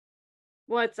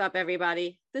What's up,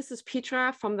 everybody? This is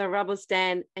Petra from the Rebel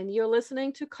Stand, and you're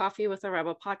listening to Coffee with a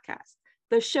Rebel podcast,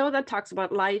 the show that talks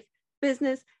about life,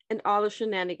 business, and all the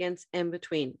shenanigans in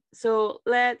between. So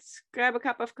let's grab a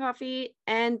cup of coffee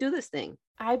and do this thing.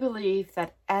 I believe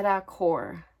that at our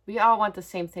core, we all want the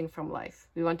same thing from life.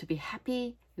 We want to be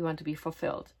happy. We want to be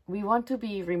fulfilled. We want to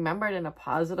be remembered in a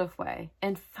positive way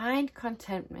and find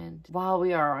contentment while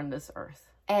we are on this earth.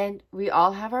 And we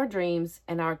all have our dreams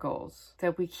and our goals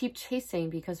that we keep chasing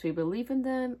because we believe in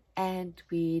them and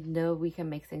we know we can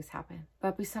make things happen.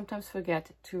 But we sometimes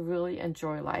forget to really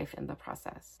enjoy life in the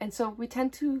process. And so we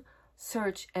tend to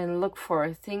search and look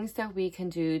for things that we can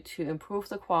do to improve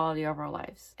the quality of our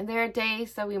lives. And there are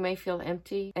days that we may feel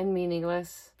empty and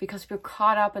meaningless because we're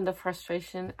caught up in the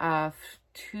frustration of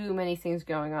too many things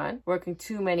going on, working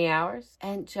too many hours,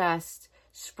 and just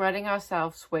spreading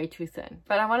ourselves way too thin.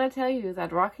 But I want to tell you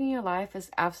that rocking your life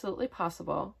is absolutely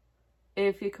possible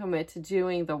if you commit to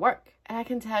doing the work. And I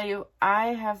can tell you,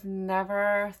 I have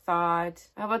never thought,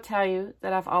 I will tell you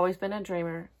that I've always been a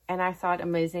dreamer and I thought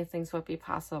amazing things would be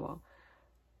possible.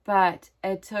 But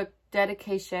it took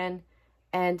dedication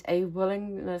and a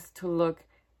willingness to look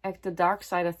at the dark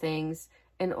side of things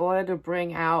in order to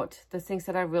bring out the things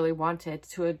that I really wanted,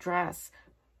 to address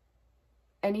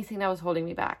anything that was holding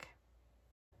me back.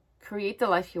 Create the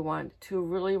life you want, to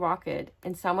really rock it.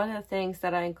 And some of the things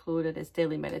that I included is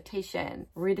daily meditation,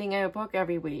 reading a book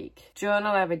every week,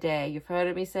 journal every day. You've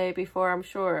heard me say it before, I'm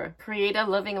sure. Create a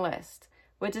living list,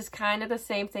 which is kind of the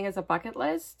same thing as a bucket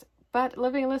list, but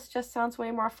living list just sounds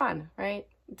way more fun, right?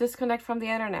 Disconnect from the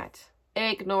internet.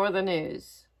 Ignore the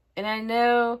news. And I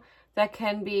know that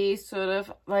can be sort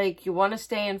of like you want to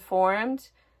stay informed,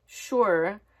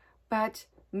 sure, but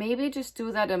maybe just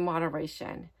do that in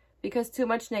moderation. Because too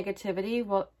much negativity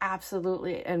will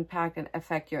absolutely impact and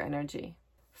affect your energy.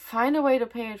 Find a way to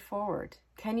pay it forward.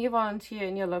 Can you volunteer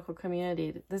in your local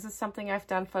community? This is something I've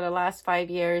done for the last 5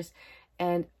 years,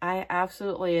 and I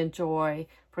absolutely enjoy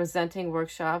presenting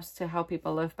workshops to help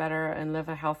people live better and live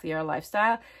a healthier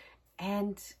lifestyle.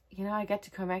 And, I get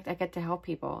to connect, I get to help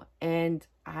people, and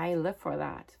I live for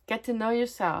that. Get to know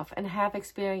yourself and have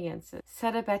experiences.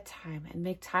 Set a bedtime and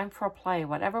make time for play.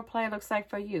 Whatever play looks like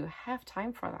for you, have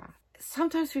time for that.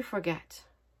 Sometimes we forget,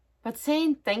 but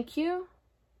saying thank you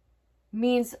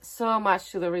means so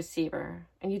much to the receiver,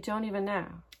 and you don't even know.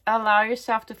 Allow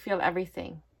yourself to feel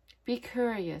everything. Be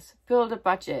curious. Build a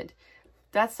budget.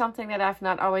 That's something that I've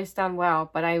not always done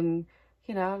well, but I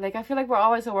feel like we're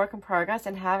always a work in progress,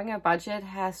 and having a budget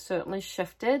has certainly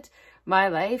shifted my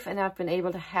life, and I've been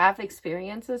able to have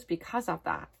experiences because of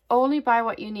that. Only buy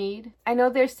what you need. I know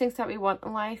there's things that we want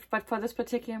in life, but for this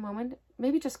particular moment,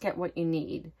 maybe just get what you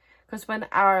need. Because when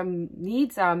our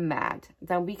needs are met,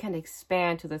 then we can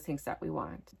expand to the things that we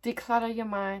want. Declutter your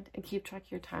mind and keep track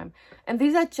of your time. And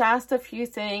these are just a few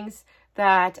things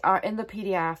that are in the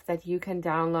PDF that you can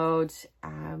download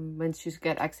once you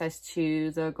get access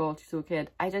to the Gold Toolkit.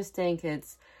 I just think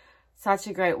it's such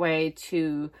a great way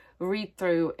to read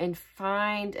through and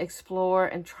find, explore,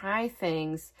 and try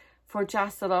things for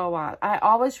just a little while. I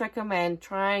always recommend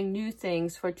trying new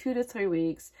things for 2 to 3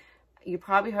 weeks. You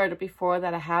probably heard it before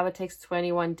that a habit takes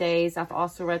 21 days. I've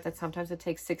also read that sometimes it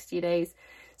takes 60 days.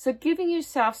 So giving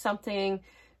yourself something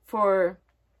for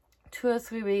 2 or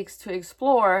 3 weeks to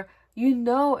explore,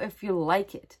 if you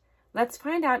like it. Let's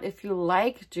find out if you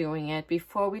like doing it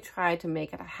before we try to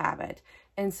make it a habit.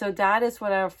 And so that is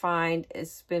what I find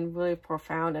has been really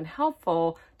profound and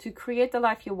helpful to create the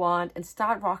life you want and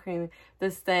start rocking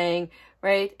this thing,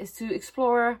 right? Is to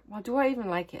explore, well, do I even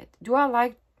like it? Do I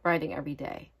like writing every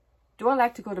day? Do I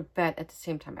like to go to bed at the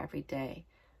same time every day?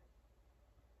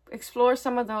 Explore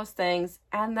some of those things.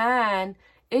 And then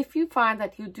if you find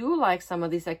that you do like some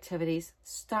of these activities,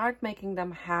 start making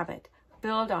them habit.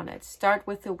 Build on it. Start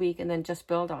with the week and then just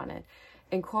build on it.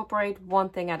 Incorporate one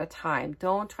thing at a time.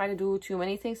 Don't try to do too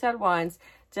many things at once.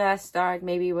 Just start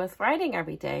maybe with writing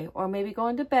every day, or maybe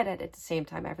going to bed at the same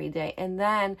time every day, and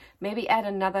then maybe add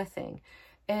another thing.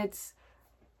 It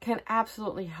can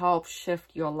absolutely help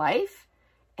shift your life,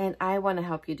 and I want to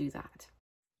help you do that.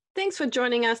 Thanks for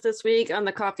joining us this week on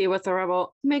the Coffee with the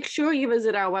Rebel. Make sure you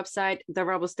visit our website, The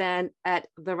Rebel Stand, at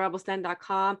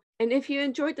therebelstand.com. And if you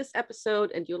enjoyed this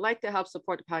episode and you'd like to help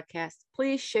support the podcast,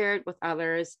 please share it with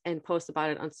others and post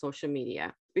about it on social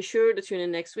media. Be sure to tune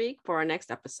in next week for our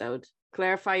next episode.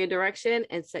 Clarify your direction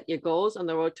and set your goals on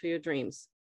the road to your dreams.